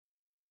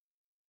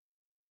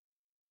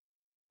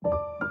So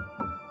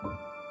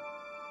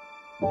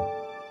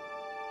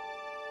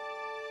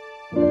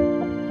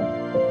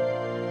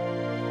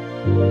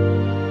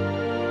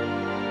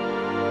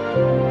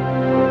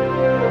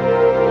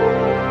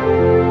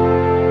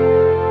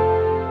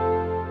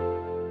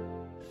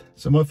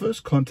my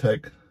first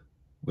contact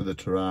with a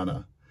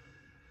Torana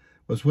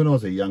was when I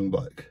was a young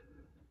bloke.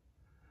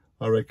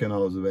 I reckon I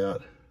was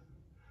about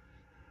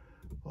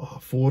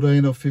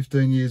 14 or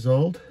 15 years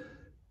old.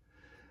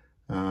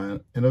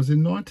 And it was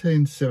in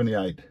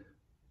 1978.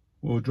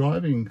 We were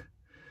driving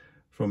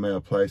from our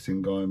place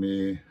in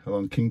Gymea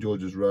along King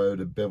George's Road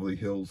at Beverly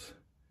Hills,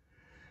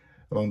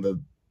 along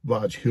the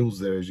large hills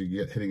there as you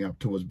get heading up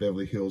towards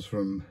Beverly Hills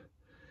from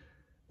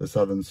the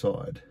southern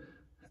side.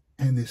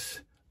 And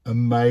this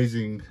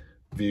amazing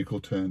vehicle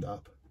turned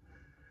up,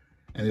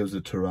 and it was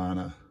a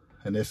Torana,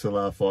 an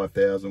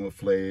SLR5000 with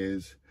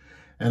flares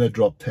and a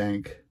drop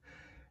tank.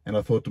 And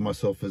I thought to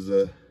myself as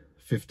a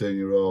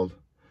 15-year-old,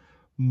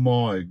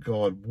 my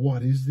God,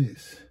 what is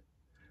this?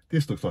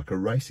 This looks like a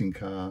racing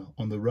car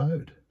on the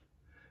road.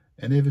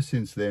 And ever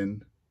since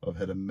then, I've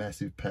had a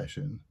massive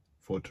passion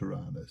for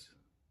Toranas.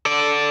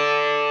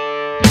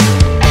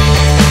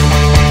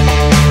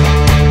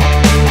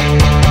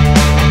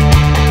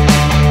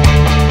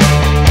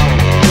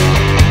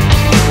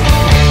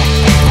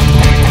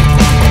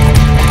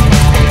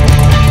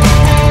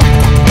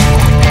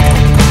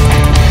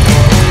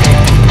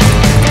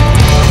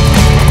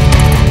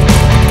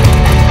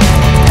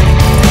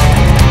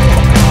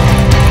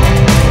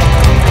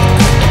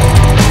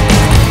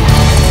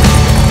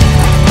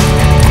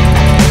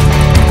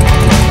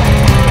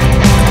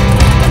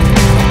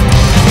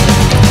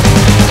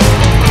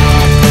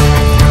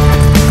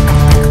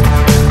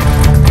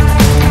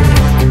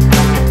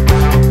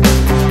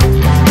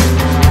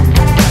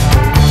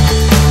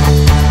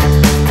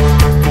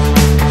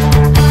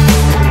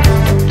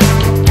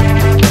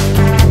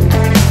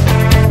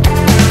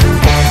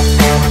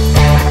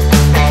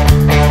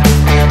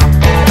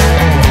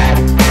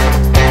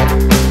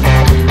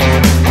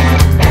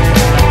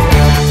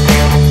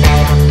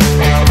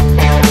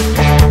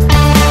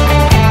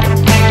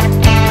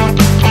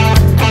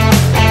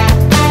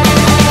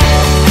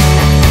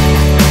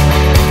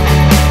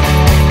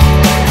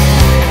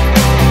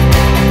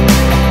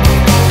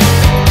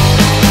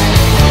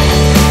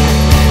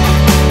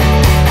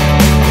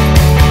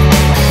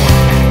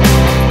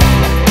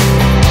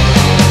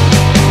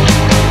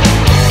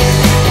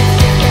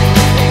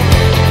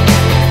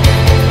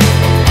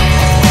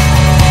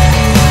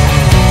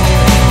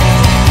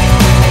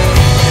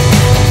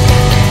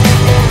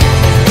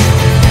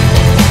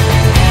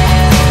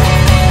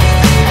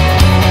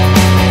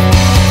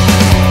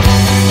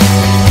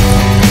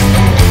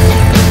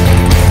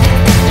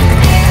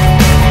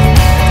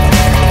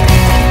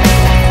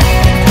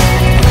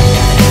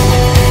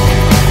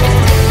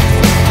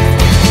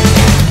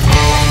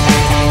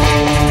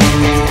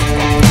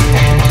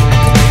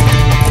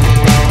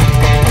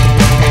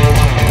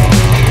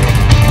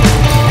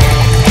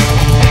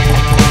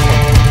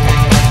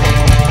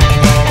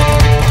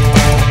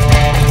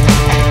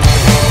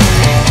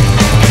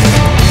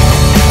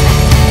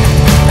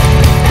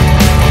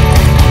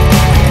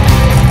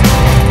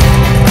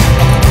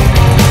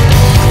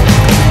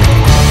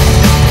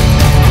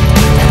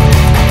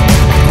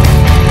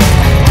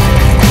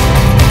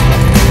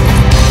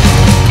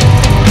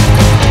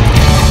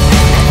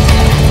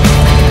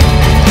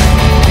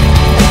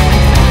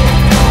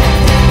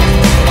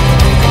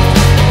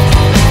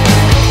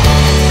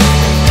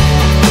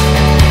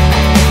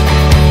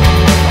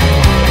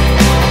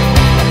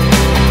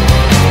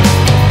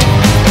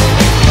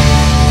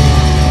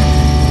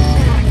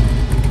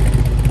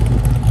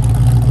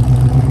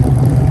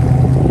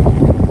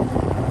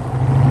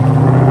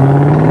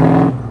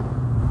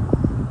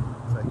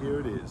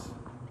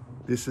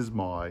 This is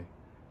my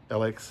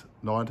LX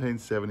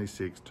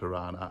 1976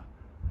 Torana.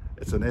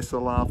 It's an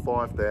SLR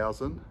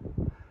 5000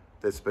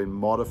 that's been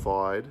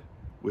modified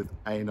with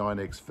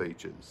A9X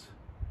features.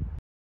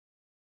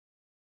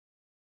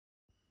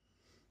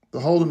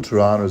 The Holden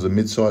Torana is a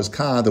mid-sized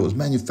car that was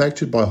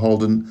manufactured by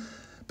Holden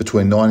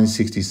between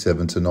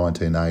 1967 to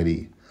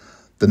 1980.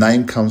 The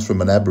name comes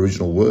from an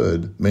Aboriginal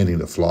word meaning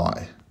to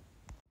fly.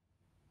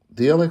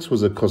 The LX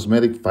was a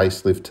cosmetic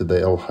facelift to the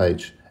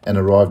LH and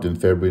arrived in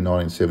February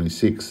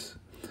 1976.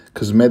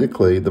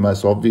 Cosmetically, the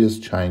most obvious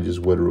changes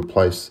were to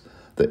replace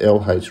the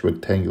LH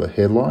rectangular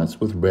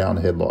headlights with round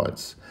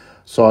headlights.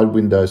 Side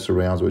window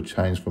surrounds were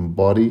changed from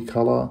body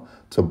colour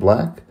to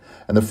black,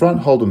 and the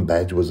front Holden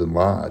badge was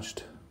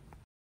enlarged.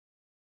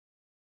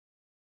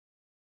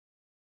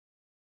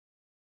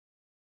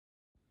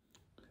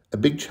 A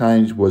big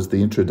change was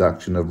the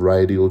introduction of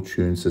radial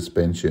tune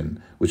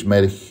suspension, which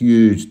made a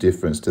huge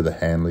difference to the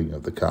handling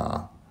of the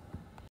car.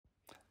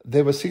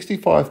 There were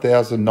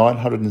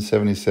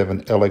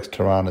 65,977 LX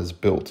Toranas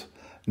built,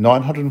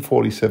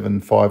 947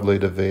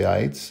 5-litre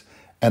V8s,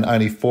 and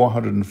only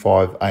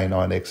 405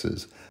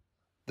 A9Xs.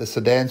 The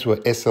sedans were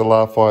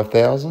SLR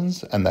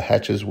 5000s and the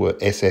hatches were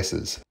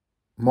SSs.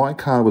 My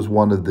car was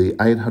one of the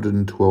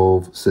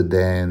 812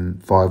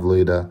 sedan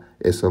 5-litre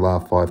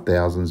SLR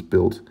 5000s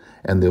built,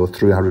 and there were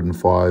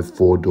 305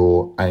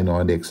 4-door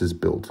A9Xs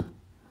built.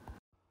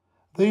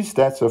 These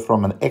stats are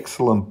from an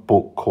excellent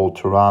book called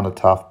Torana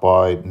Tough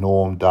by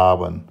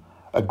Darwin.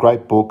 A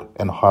great book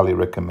and highly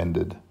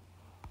recommended.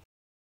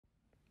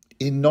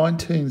 In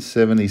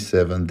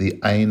 1977, the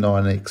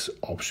A9X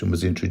option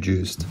was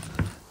introduced.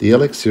 The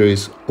LX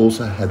series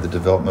also had the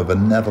development of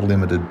another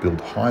limited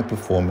build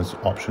high-performance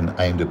option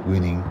aimed at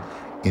winning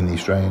in the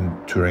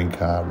Australian touring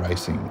car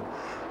racing,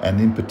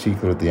 and in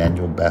particular at the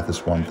annual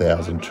Bathurst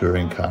 1000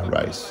 touring car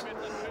race.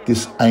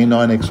 This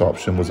A9X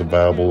option was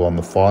available on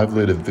the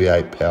 5-litre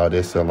V8 powered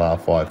SLR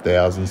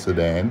 5000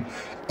 sedan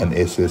and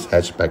SS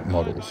hatchback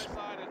models.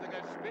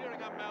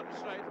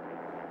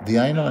 The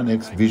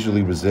A9X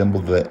visually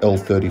resembled the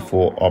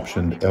L34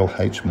 optioned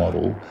LH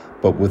model,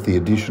 but with the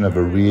addition of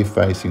a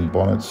rear-facing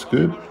bonnet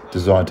scoop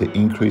designed to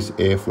increase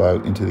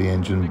airflow into the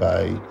engine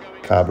bay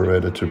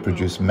carburetor to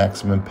produce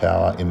maximum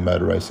power in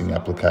motor racing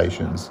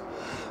applications.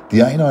 The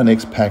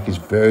A9X package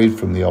varied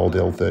from the old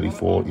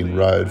L34 in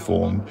road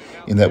form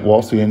in that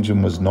whilst the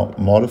engine was not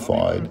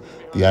modified,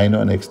 the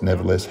A9X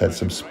nevertheless had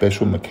some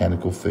special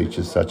mechanical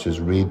features such as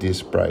rear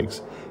disc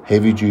brakes,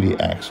 heavy-duty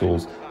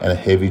axles and a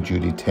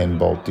heavy-duty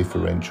 10-bolt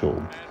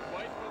differential.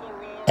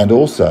 And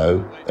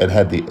also, it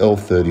had the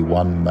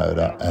L31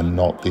 motor and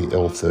not the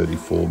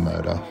L34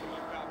 motor.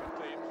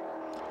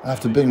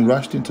 After being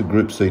rushed into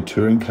Group C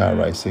touring car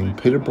racing,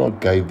 Peter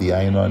Brock gave the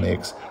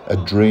A9X a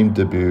dream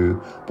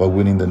debut by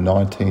winning the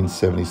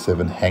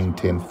 1977 Hang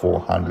 10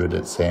 400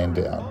 at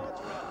Sandown.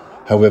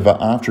 However,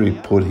 after he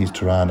put his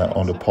Torana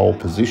onto pole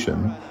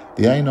position,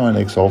 the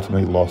A9X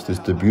ultimately lost its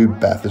debut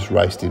Bathurst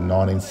race in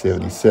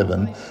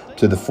 1977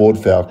 to the Ford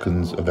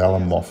Falcons of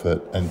Alan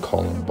Moffat and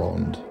Colin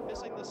Bond.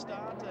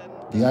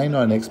 The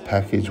A9X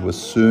package was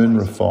soon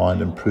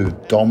refined and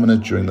proved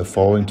dominant during the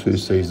following 2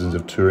 seasons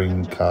of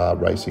touring car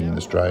racing in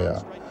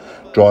Australia.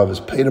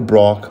 Drivers Peter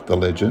Brock, the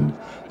legend,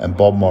 and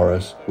Bob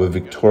Morris were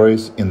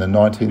victorious in the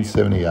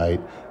 1978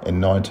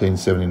 and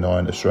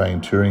 1979 Australian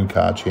Touring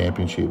Car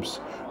Championships,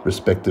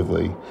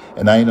 respectively,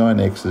 and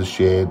A9Xs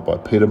shared by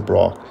Peter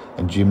Brock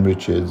and Jim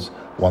Richards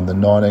won the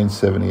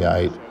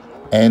 1978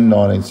 and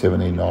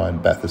 1979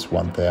 Bathurst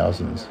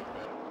 1000s.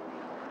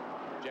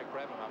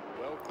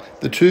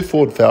 The 2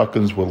 Ford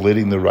Falcons were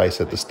leading the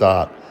race at the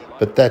start,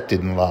 but that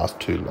didn't last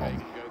too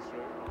long.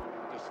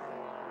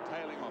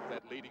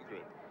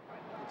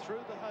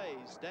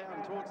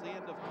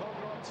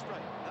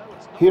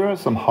 Here are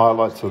some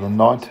highlights of the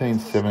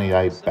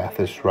 1978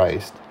 Bathurst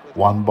race,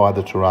 won by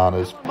the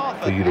Toranas,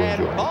 for you to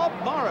enjoy. Bob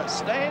Morris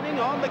standing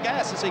on the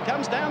gas as he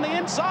comes down the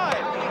inside,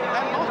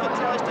 and Moffat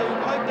tries to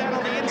poke down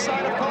on the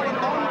inside of Colin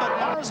Bond, but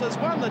Morris has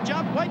won the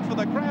jump. Wait for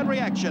the crowd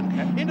reaction.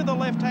 Into the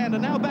left hand,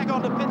 and now back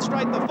onto pit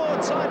straight. The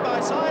Ford side by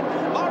side.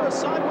 Morris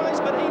sideways,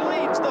 but he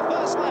leads. The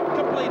first lap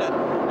completed,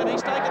 and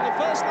he's taken the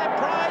first lap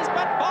prize,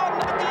 but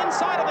Bond at the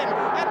inside of him,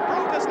 and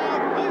Brock has now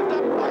moved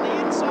up on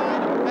the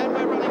inside, and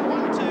we're running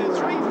 1, 2,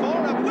 3,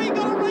 4. Have we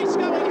got a race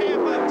going here,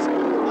 folks?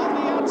 On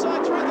the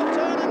outside through the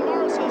turn, and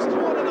Morris has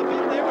thwarted a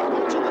bit there and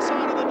watching the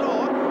side of the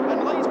door,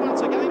 and leads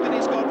once again, but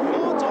he's got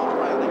Fords on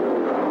trailing.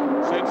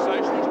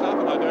 Sensational stuff,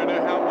 and I don't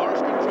know how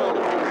Morris controlled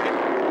it. He was hit,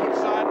 put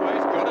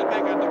sideways, got it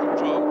back under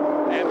control,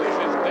 and this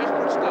is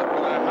desperate stuff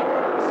with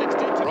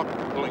 160 Brock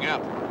pulling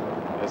out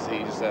as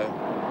he's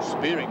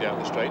spearing down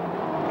the straight.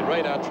 The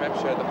radar trap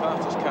showed the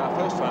fastest car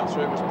first time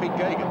through was Pete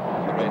Gagan.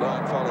 The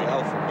radar and Foley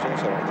Alpha was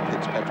also on the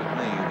Fitzpatrick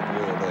knee with the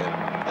wheel there.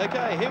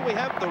 Okay, here we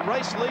have the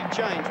race lead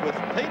change with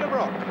Peter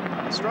Brock,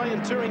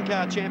 Australian Touring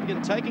Car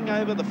Champion, taking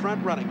over the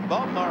front running.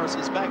 Bob Morris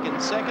is back in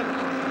second,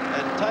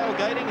 and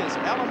tailgating is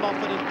Alan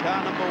Moffat in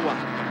car number 1.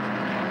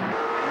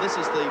 And this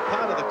is the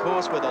part of the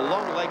course where the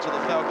long legs of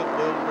the Falcon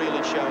will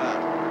really show out.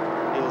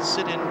 He'll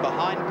sit in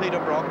behind Peter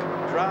Brock,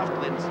 draft,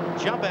 then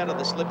jump out of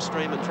the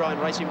slipstream and try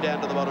and race him down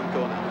to the bottom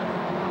corner.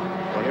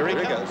 Well, here he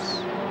goes.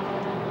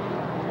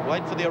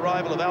 Wait for the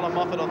arrival of Alan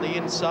Moffat on the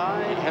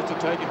inside. He has to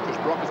take it because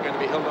Brock is going to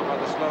be held up by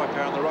the slower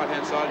car on the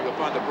right-hand side. You'll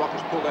find that Brock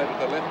is pulled over to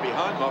the left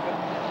behind Moffat.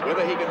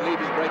 Whether he can leave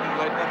his braking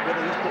late enough,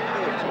 whether he's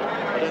prepared to,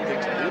 I don't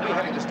think so. He'll be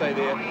having to stay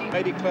there,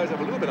 maybe close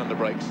up a little bit under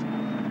brakes.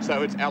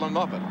 So it's Alan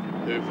Moffat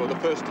who, for the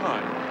first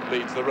time,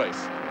 leads the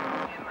race.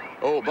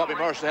 Oh, Bobby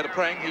Morris has had a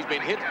prang. He's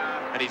been hit,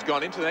 and he's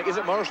gone into that. Is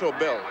it Morris or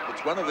Bell?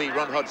 It's one of the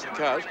Ron Hodgson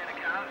cars.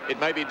 It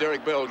may be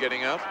Derek Bell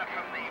getting out.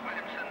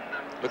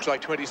 Looks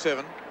like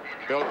 27.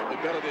 Bell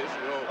it is.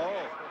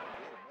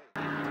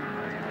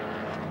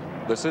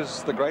 This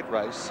is the great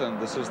race, and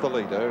this is the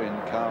leader in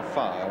car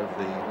 5,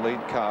 the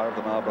lead car of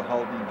the Marlborough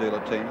Holden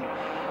dealer team,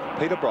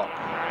 Peter Brock,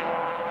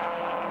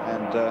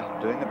 and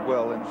doing it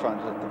well in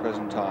front at the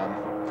present time,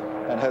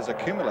 and has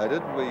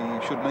accumulated, we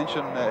should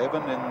mention,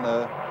 Evan, in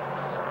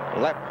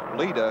lap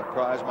leader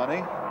prize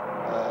money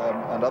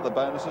and other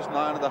bonuses,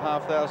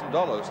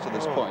 $9,500 to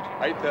this point.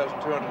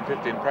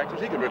 $8,250 in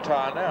practice. He could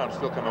retire now and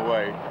still come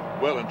away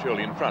well and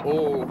truly in front.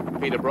 All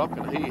Peter Brock,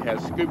 and he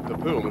has scooped the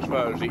pool as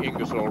far as the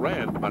Ingersoll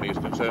Rand money is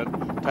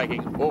concerned,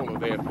 taking all of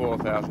their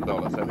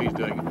 $4,000. So he's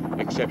doing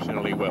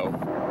exceptionally well.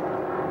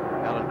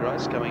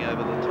 race, coming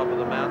over the top of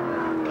the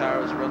mountain.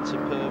 Car has run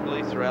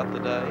superbly throughout the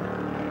day.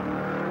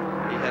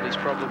 He had his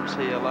problems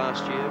here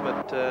last year,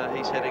 but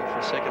he's heading for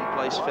a second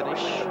place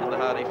finish in the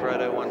Hardy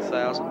Frodo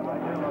 1000.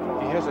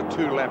 He has a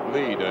 2-lap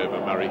lead over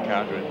Murray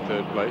Carter in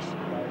 3rd place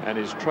and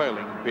is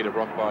trailing Peter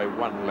Brock by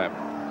 1 lap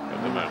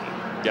at the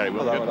moment. Gary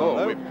Wilkins.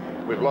 Oh,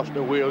 we've lost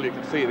a wheel. You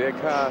can see their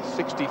car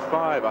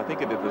 65, I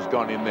think it has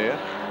gone in there,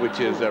 which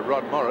is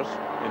Rod Morris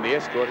in the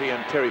Escort, he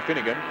and Terry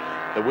Finnegan.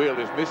 The wheel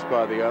is missed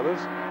by the others.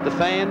 The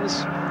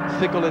fans,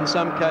 fickle in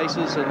some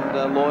cases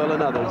and loyal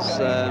in others,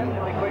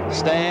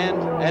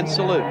 stand and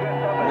salute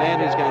the man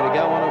who's going to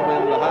go on and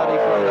win the Hardy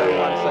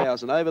Frodo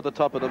 1000 over the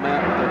top of the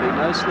mountain. There'll be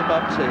no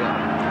slip-ups here.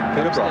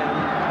 Peter Brock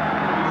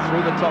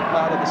through the top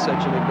part of the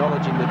section,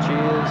 acknowledging the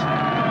cheers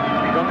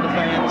from the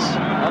fans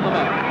on the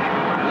mountain.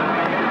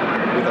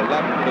 With a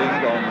lap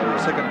lead on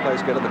the second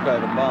place getter, the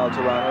Craven Mile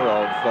Torana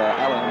of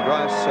Alan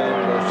Grice,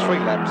 and 3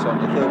 laps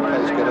on the 3rd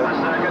place getter,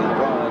 the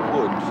Brian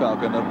Wood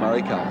Falcon of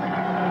Murray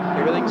Carter.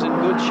 Everything's in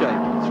good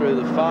shape through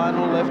the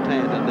final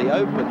left-hand and the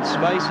open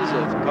spaces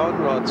of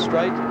Conrod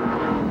Straight.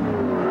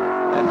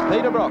 And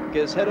Peter Brock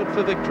is headed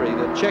for victory.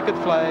 The checkered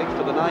flag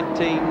for the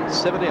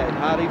 1978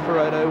 Hardy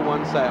Frodo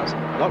 1000.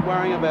 Not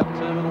worrying about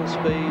terminal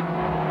speed,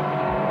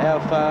 how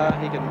far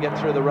he can get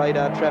through the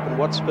radar trap and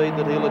what speed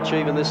that he'll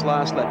achieve in this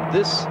last lap.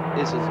 This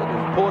is as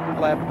an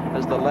important lap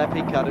as the lap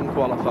he cut in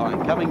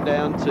qualifying. Coming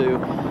down to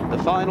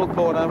the final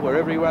corner where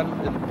everyone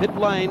in pit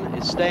lane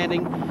is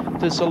standing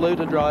to salute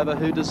a driver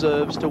who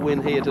deserves to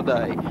win here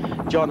today.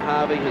 John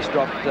Harvey has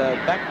dropped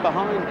back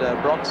behind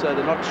Brock, so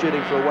they're not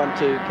shooting for a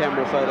 1-2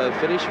 camera photo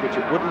finish, which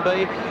it wouldn't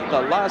be.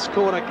 The last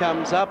corner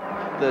comes up.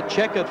 The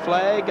checkered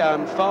flag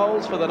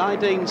unfolds for the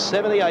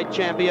 1978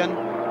 champion,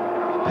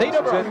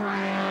 Peter Brock.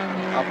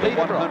 After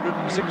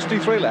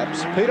 163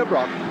 laps, Peter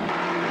Brock,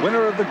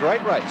 winner of the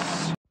great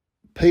race.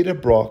 Peter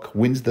Brock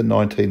wins the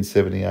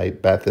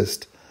 1978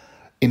 Bathurst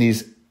in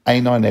his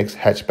A9X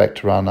hatchback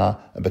Torana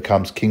and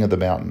becomes king of the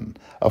mountain.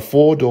 A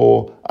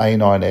 4-door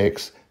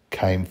A9X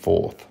came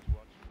fourth.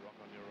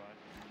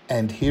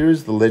 And here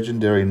is the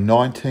legendary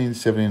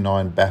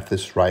 1979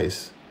 Bathurst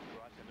race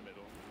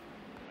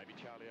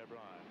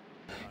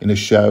in a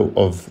show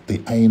of the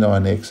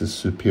A9X's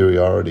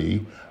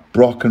superiority.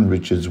 Brock and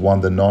Richards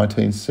won the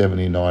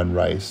 1979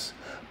 race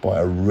by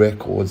a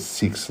record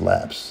 6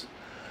 laps,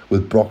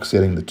 with Brock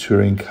setting the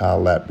touring car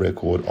lap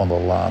record on the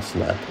last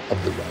lap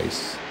of the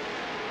race.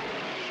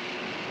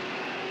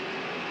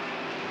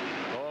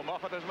 Oh,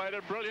 Moffat has made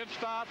a brilliant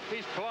start.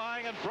 He's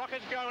flying and Brock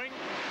is going.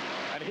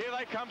 And here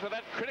they come to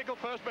that critical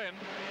first bend.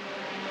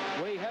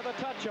 We have a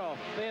touch-off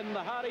in the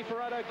Hardy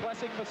Frodo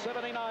Classic for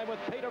 79 with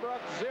Peter Brock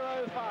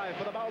 0-5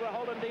 for the Marlborough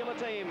Holden dealer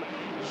team.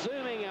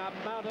 Zooming up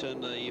mountain.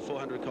 The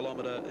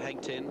 400-kilometre hang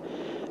 10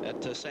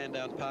 at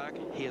Sandown Park.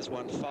 He has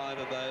won 5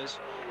 of those.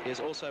 He has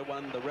also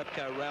won the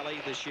Repco Rally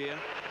this year.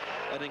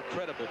 An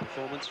incredible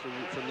performance from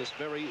this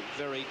very,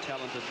 very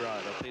talented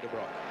driver, Peter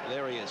Brock.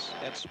 There he is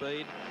at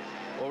speed.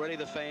 Already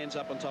the fans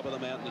up on top of the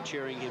mountain are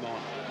cheering him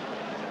on.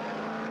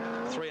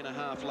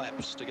 3.5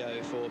 laps to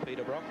go for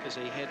Peter Brock as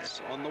he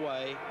heads on the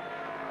way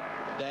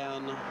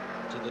down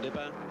to the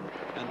Dipper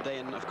and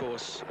then, of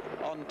course,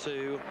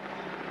 onto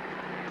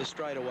the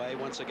straightaway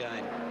once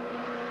again.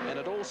 And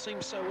it all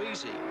seems so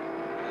easy.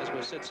 As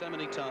we've said so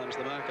many times,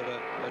 the mark of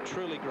a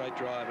truly great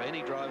driver,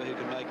 any driver who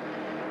can make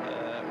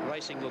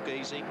racing look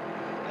easy.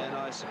 And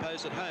I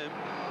suppose at home,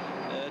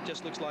 it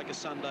just looks like a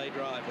Sunday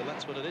drive. Well,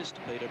 that's what it is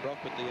to Peter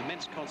Brock, with the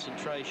immense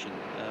concentration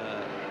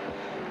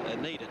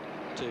needed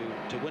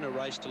to win a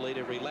race, to lead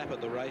every lap of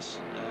the race.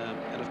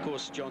 And of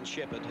course John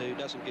Shepherd, who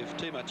doesn't give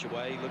too much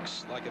away. He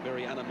looks like a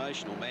very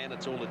unemotional man.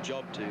 It's all a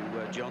job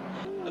to John.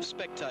 Of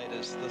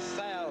spectators, the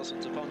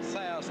thousands upon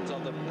thousands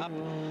of them up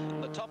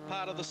the top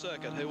part of the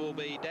circuit, who will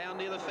be down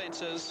near the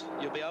fences.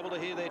 You'll be able to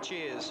hear their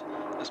cheers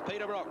as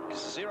Peter Brock,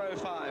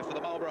 0-5 for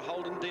the Marlborough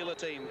Holden dealer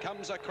team,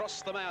 comes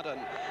across the mountain.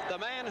 The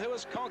man who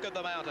has conquered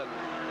the mountain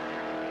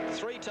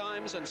 3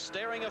 times and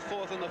staring a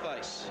 4th in the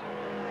face.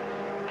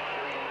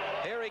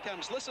 Here he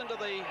comes. Listen to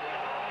the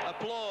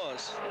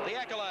applause, the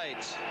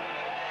accolades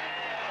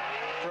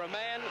for a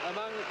man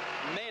among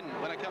men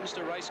when it comes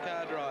to race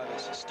car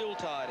drivers. Still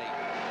tidy.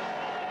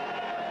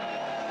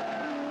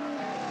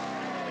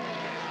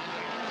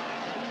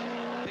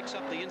 Picks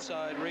up the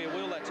inside rear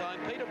wheel that time.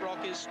 Peter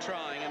Brock is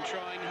trying and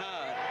trying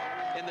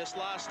hard in this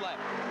last lap.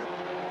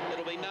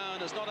 It'll be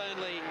known as not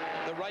only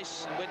the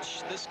race in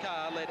which this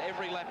car led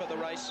every lap of the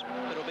race,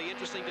 it'll be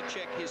interesting to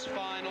check his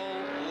final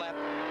lap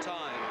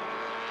time.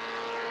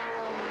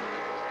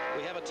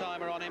 We have a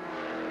timer on him.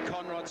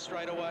 Conrod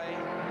straight away.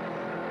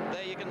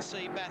 There you can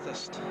see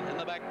Bathurst in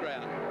the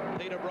background.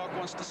 Peter Brock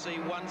wants to see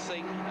one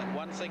thing and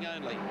one thing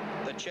only,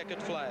 the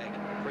checkered flag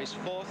for his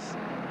 4th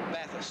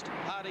Bathurst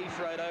Hardy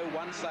Frodo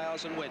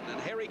 1000 win.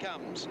 And here he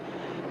comes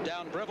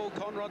down Breville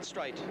Conrod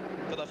Straight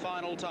for the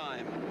final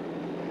time.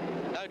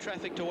 No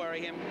traffic to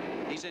worry him.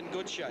 He's in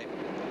good shape.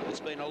 It's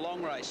been a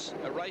long race,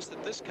 a race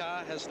that this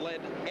car has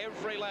led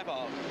every lap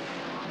of.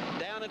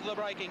 Down down into the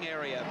braking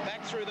area,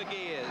 back through the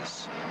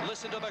gears.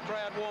 Listen to the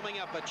crowd warming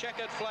up. A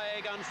checkered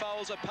flag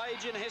unfolds, a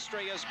page in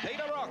history as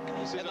Peter Brock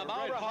and the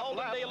Marlborough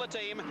Holden dealer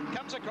team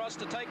comes across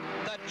to take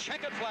the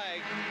checkered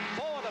flag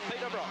for the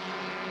Peter Brock.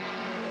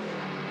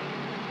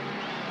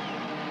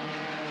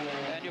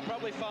 And you'll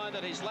probably find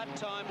that his lap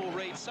time will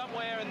read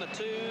somewhere in the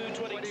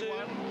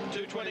 2:22,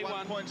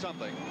 2:21 point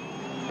something.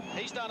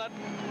 He's done it.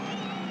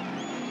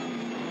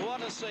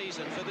 What a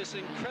season for this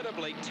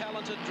incredibly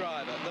talented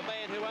driver. The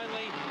man who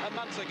only a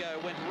month ago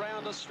went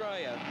round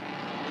Australia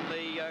in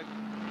the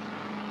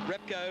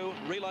Repco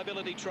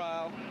reliability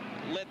trial,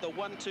 led the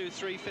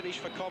 1-2-3 finish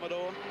for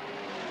Commodore.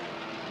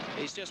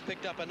 He's just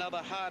picked up another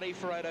Hardy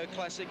Ferodo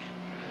Classic.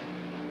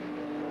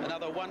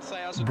 Another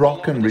 1,000.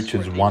 Brock and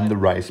Richards won the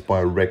race by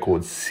a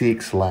record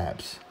 6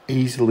 laps,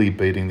 easily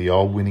beating the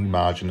old winning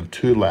margin of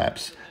 2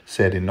 laps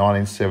set in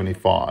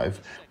 1975,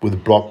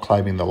 with Brock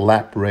claiming the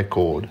lap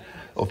record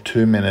of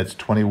 2 minutes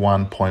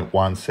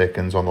 21.1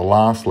 seconds on the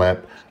last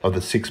lap of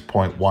the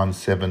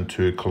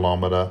 6.172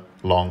 kilometre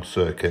long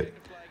circuit.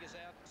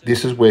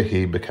 This is where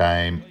he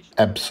became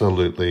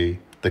absolutely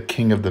the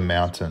king of the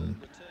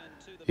mountain.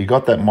 He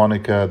got that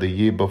moniker the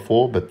year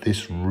before, but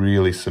this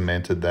really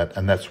cemented that,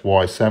 and that's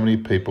why so many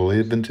people,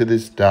 even to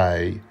this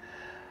day,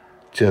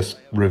 just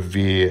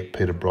revere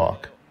Peter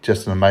Brock.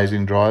 Just an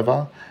amazing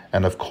driver,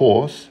 and of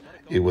course,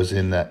 it was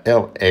in the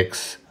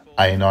LX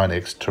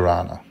A9X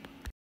Torana.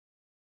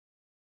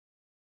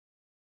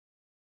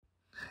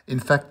 In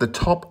fact, the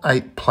top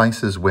 8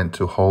 places went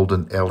to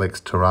Holden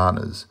LX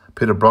Toranas.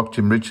 Peter Brock,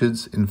 Jim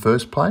Richards in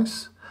first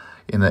place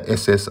in an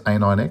SS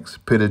A9X.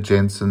 Peter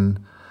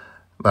Jensen,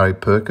 Larry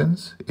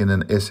Perkins in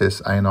an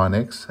SS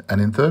A9X.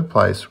 And in third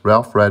place,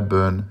 Ralph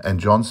Radburn and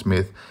John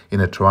Smith in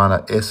a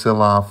Torana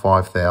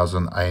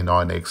SLR5000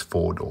 A9X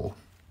 4-door.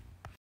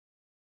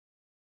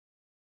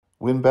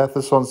 Win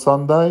Bathurst on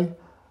Sunday,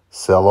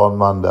 sell on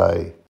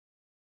Monday.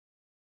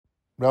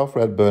 Ralph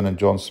Radburn and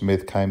John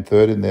Smith came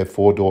third in their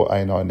 4-door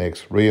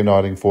A9X,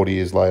 reuniting 40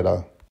 years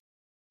later.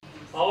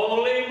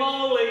 Holy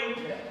moly!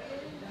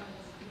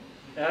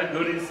 How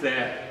good is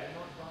that?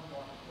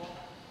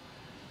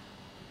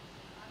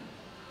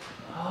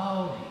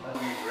 Holy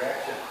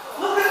reaction.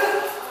 Look at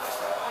it!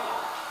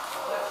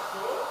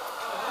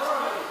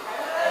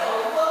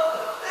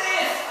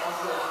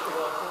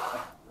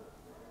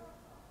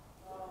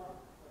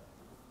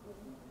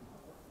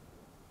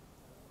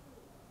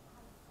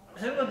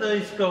 Who are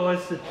these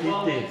guys that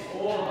did this?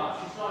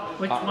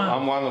 Which one?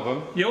 I'm one of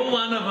them. You're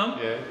one of them?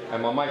 Yeah,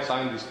 and my mate's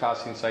owned this car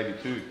since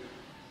 '82.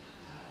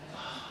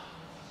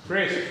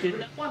 Chris.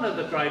 One of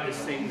the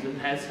greatest things that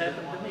has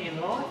happened to me in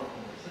life.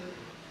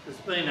 There's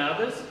been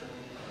others.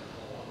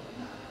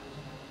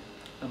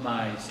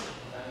 Amazed.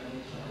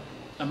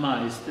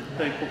 Amazed that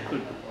people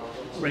could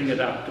bring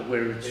it up to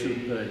where it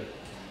should be.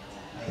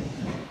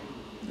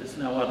 There's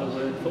no other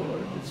word for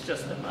it. It's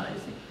just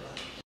amazing.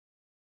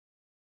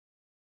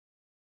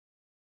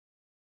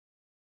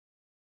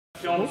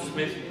 John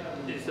Smith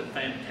is a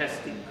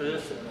fantastic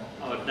person.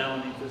 I've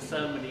known him for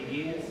so many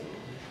years,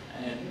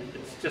 and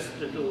it's just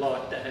a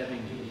delight to have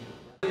him here.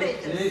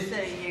 Good to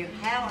see you.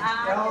 How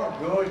are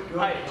you? Good.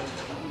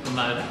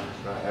 Promoter.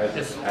 As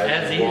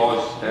it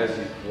was.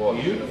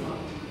 Beautiful.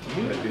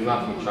 There's been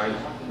nothing changed.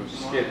 We were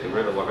scared to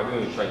red it. Like I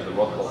didn't even change the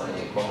rod box from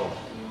the Conroe.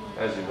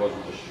 As it was,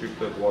 we just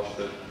stripped it, washed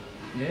it,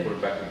 put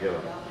it back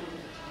together.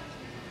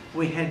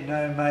 We had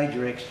no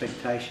major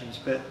expectations,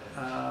 but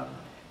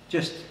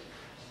just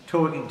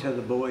talking to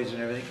the boys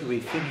and everything, we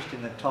finished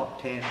in the top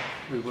 10.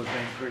 We would have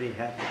been pretty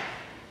happy.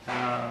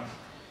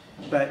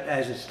 But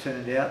as it's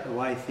turned out, the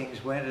way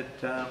things went,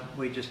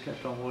 we just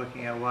kept on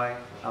working our way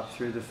up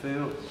through the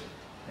fields.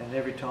 And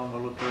every time we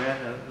looked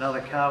around, another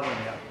car went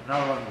out,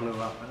 another one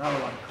blew up, another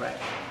one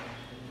crashed.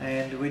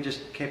 And we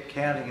just kept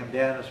counting them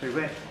down as we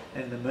went.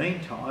 And in the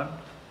meantime,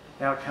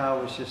 our car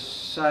was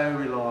just so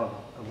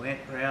reliable. It went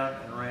round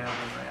and round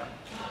and round.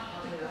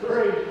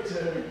 3,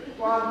 2,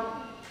 1.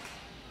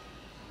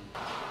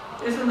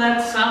 Isn't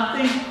that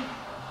something?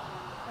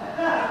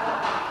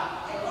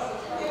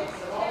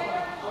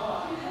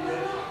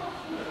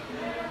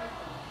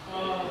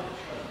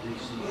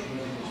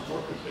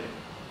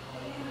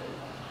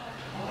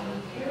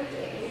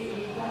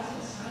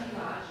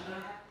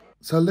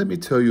 So let me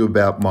tell you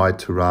about my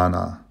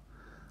Torana.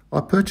 I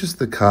purchased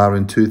the car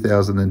in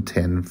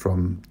 2010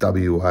 from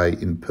WA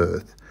in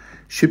Perth,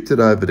 shipped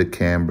it over to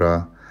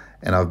Canberra,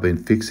 and I've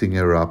been fixing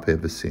her up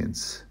ever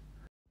since.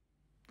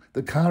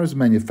 The car is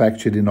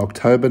manufactured in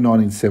October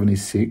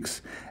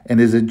 1976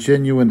 and is a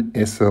genuine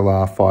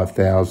SLR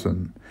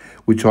 5000,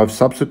 which I've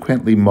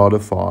subsequently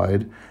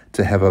modified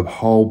to have a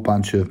whole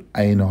bunch of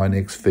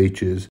A9X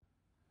features.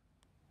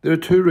 There are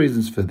 2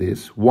 reasons for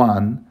this.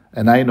 One,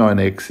 an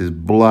A9X is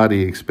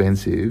bloody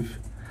expensive.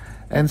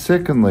 And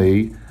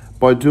secondly,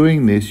 by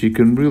doing this, you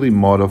can really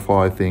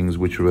modify things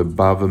which are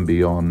above and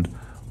beyond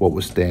what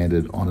was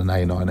standard on an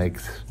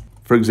A9X.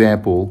 For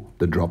example,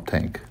 the drop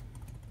tank.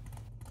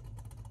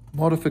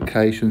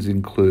 Modifications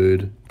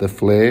include the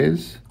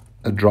flares,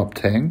 a drop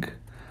tank.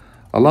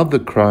 I love the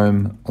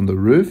chrome on the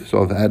roof,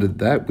 so I've added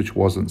that, which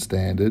wasn't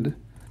standard.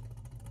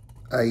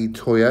 a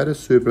Toyota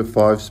Supra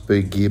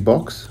 5-speed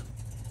gearbox,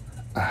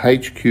 a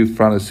HQ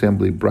front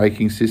assembly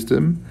braking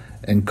system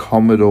and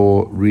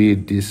Commodore rear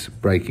disc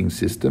braking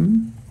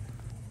system,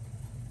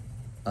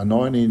 a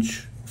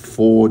 9-inch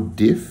Ford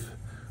diff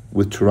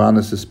with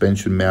Torana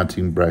suspension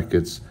mounting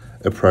brackets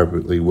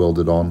appropriately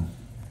welded on.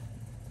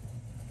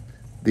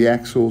 The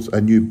axles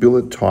are new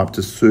billet type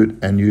to suit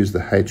and use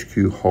the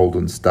HQ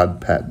Holden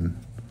stud pattern.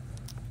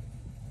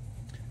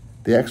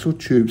 The axle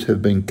tubes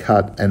have been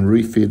cut and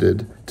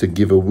refitted to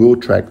give a wheel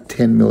track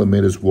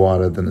 10mm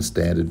wider than a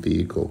standard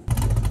vehicle.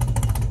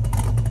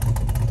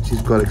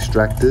 She's got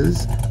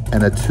extractors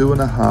and a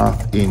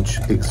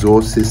 2.5-inch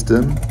exhaust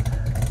system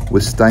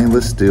with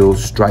stainless steel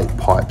straight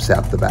pipes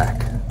out the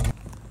back.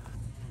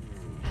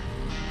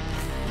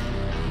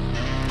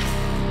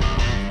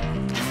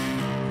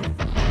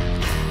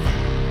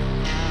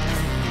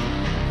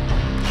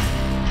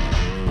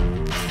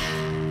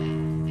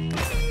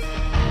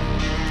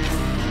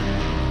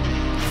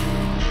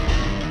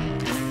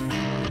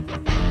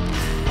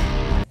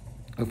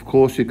 Of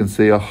course, you can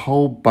see a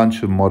whole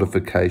bunch of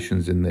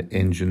modifications in the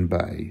engine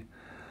bay.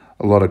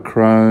 A lot of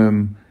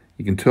chrome,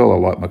 you can tell I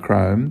like my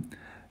chrome,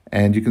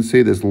 and you can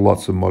see there's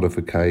lots of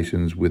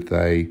modifications with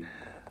a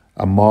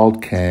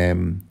mild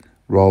cam,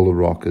 roller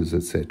rockers,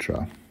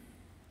 etc.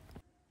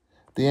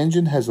 The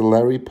engine has a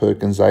Larry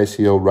Perkins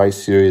ACL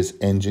Race Series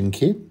engine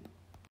kit.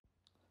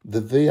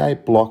 The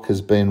V8 block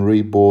has been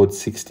rebored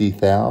 60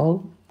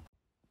 thou.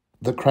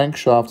 The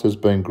crankshaft has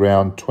been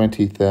ground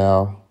 20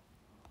 thou.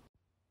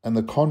 And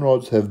the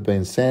conrods have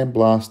been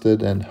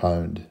sandblasted and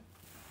honed.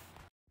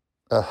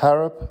 A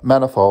Harrop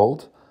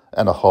manifold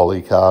and a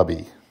Holley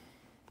carby.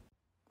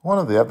 One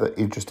of the other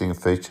interesting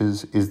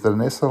features is that an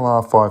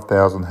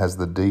SLR5000 has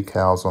the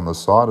decals on the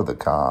side of the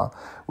car,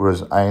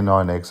 whereas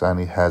A9X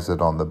only has it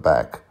on the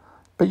back.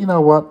 But you know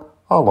what?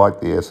 I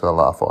like the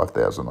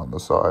SLR5000 on the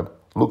side.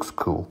 Looks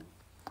cool.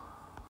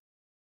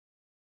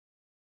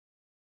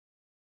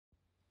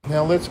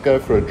 Now let's go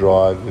for a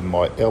drive in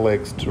my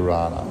LX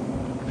Torana.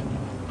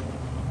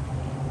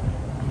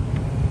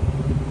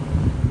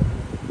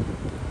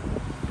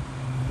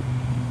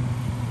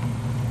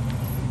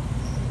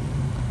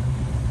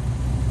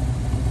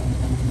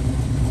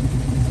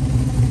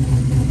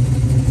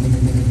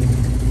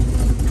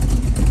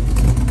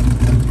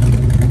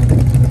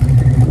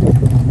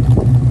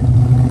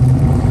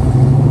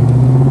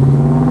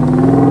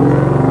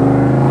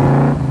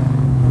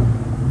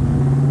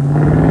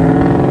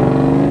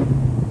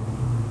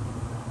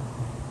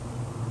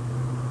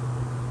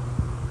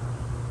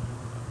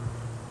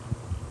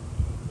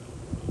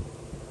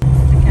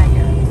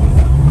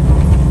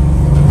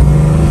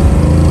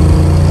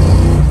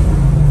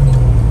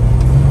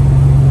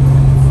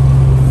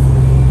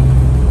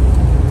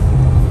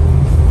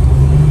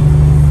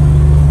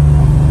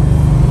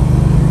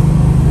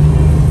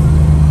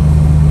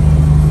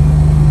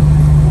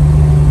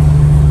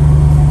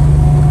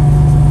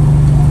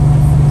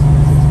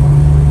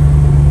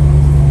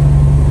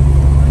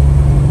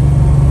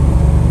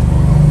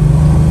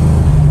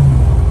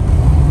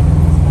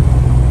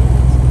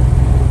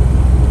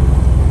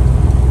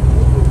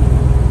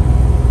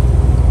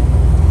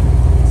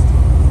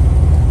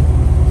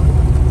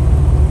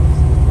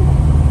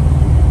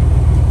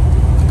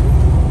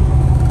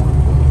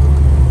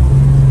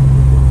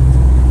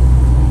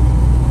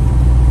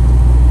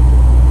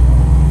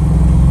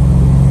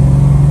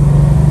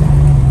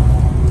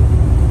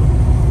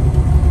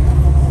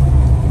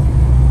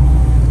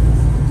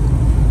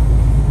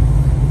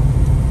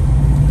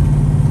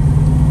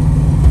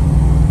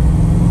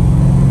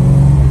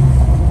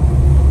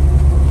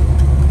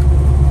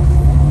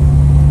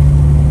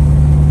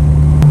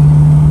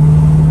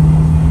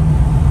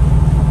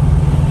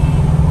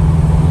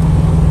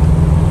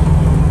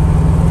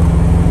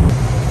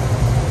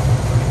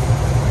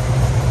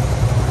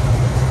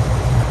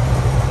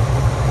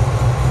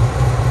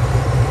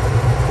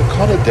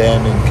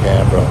 Dam in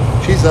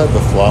Canberra, she's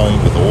overflowing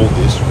with all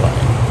this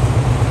rain.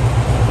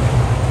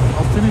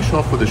 I'll finish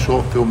off with a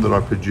short film that I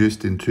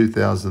produced in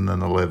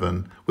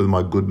 2011 with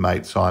my good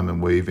mate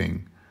Simon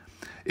Weaving.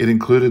 It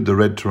included the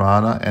red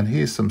Torana, and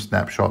here's some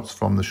snapshots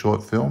from the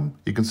short film.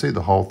 You can see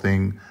the whole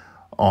thing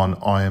on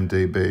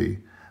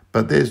IMDb.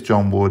 But there's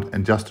John Wood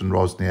and Justin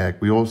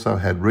Rosniak. We also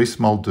had Reese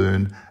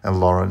Muldoon and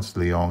Lawrence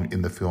Leong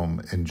in the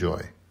film.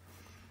 Enjoy.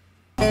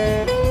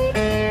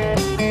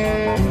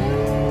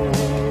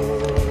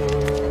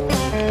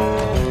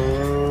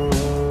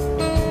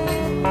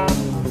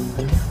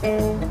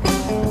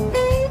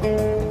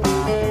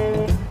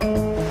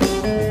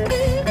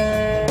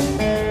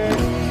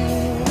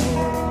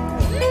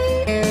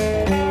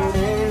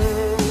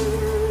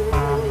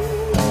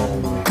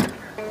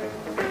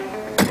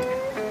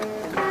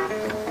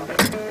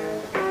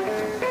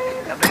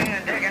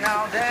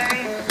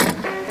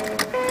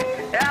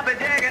 I'll be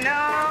digging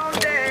all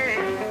day.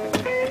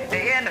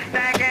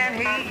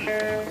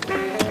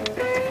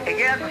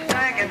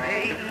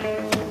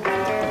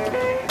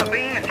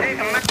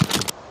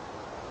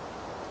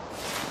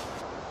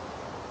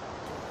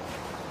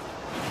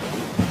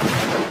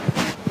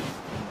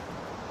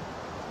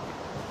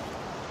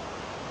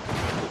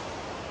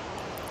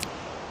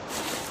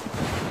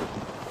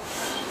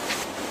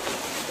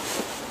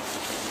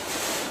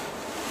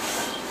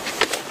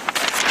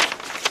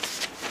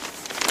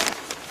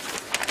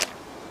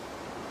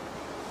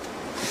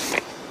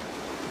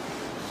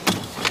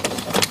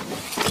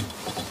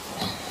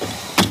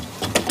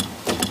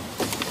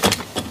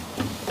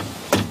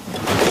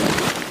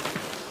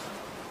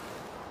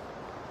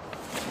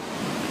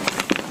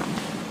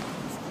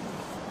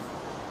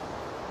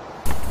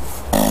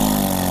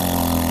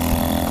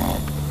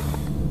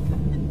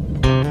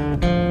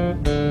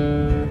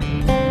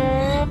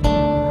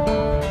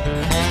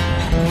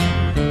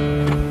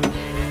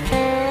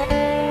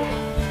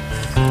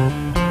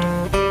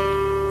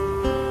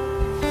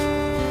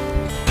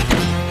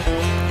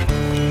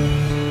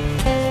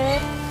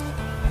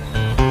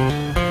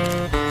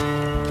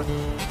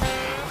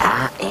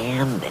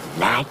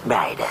 Knight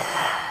Rider.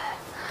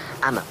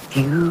 I'm a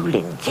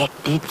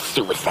fuel-injected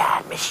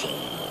suicide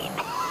machine.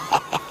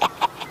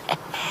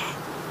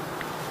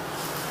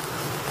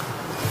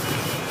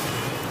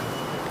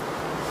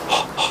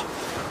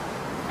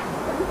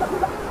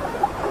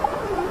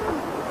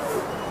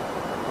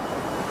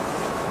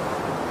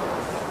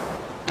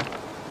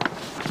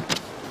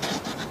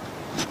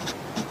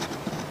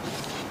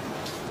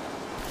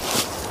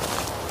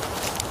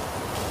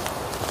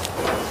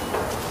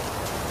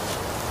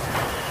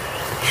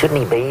 Shouldn't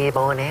he be here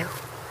by now?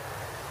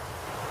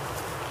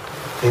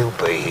 He'll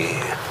be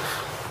here.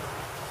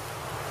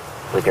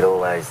 Look at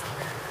all those,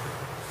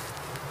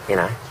 you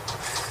know.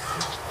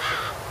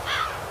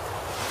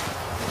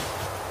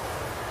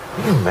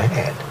 You're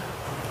mad.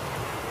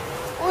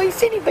 Well, he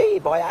said he'd be here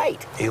by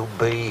 8. He'll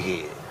be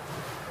here.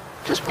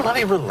 Just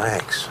bloody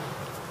relax.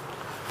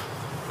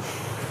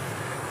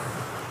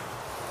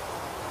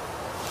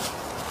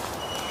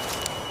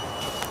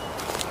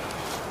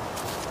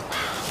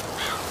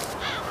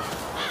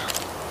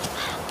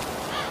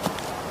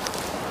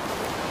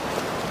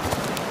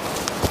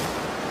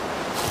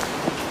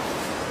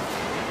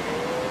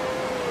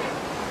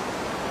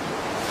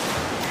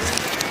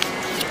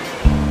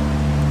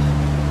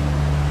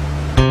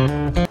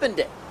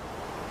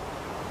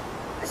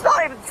 It's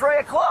not even 3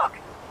 o'clock.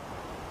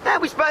 How are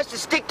we supposed to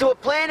stick to a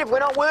plan if we're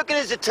not working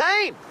as a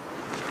team?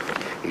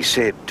 He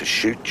said to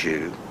shoot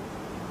you,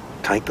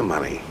 take the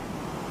money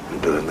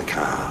and burn the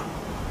car.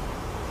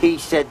 He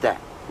said that,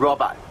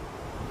 Robbo.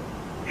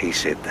 He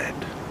said that.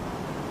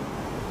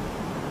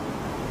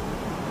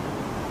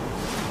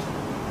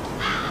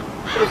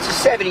 But it's a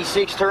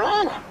 76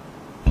 Torana.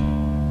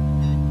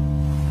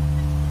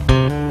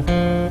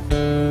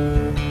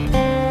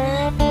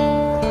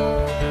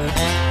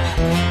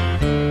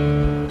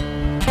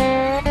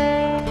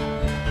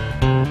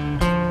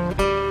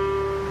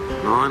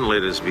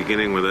 Letters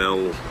beginning with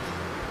L,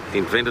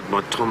 invented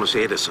by Thomas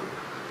Edison.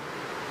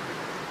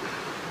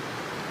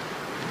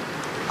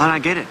 I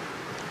don't get it.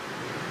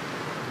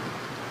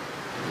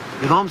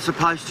 If I'm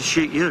supposed to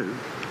shoot you,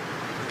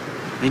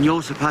 and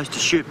you're supposed to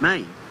shoot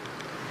me,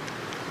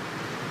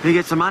 who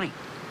gets the money?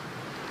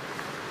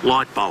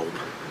 Light bulb.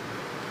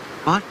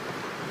 What?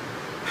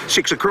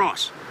 6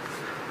 across.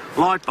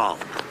 Light bulb.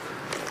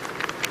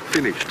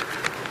 Finished.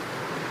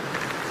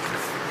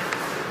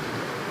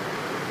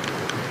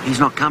 He's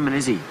not coming,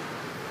 is he?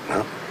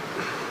 No.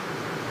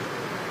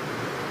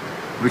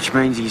 Which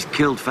means he's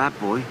killed Fat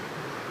Boy.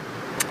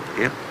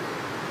 Yep.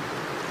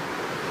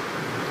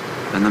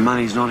 And the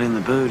money's not in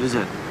the boot, is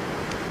it?